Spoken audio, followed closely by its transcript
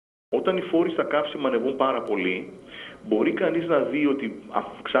Όταν οι φόροι στα καύσιμα ανεβούν πάρα πολύ, μπορεί κανείς να δει ότι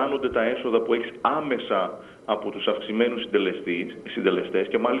αυξάνονται τα έσοδα που έχεις άμεσα από τους αυξημένους συντελεστές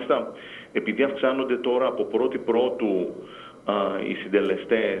και μάλιστα επειδή αυξάνονται τώρα από 1η Πρώτου οι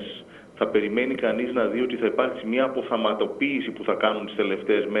συντελεστές, θα περιμένει κανείς να δει ότι θα υπάρξει μια αποθαματοποίηση που θα κάνουν τις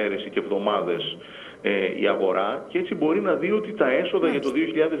τελευταίες μέρες και εβδομάδες η αγορά και έτσι μπορεί να δει ότι τα έσοδα για το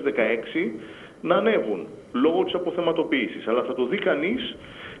 2016 να ανέβουν λόγω της αποθεματοποίησης. Αλλά θα το δει κανείς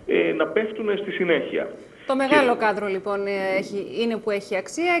να πέφτουν στη συνέχεια. Το μεγάλο κάδρο λοιπόν είναι που έχει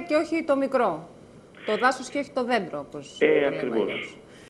αξία και όχι το μικρό. Το δάσος και όχι το δέντρο, όπως ακριβώς.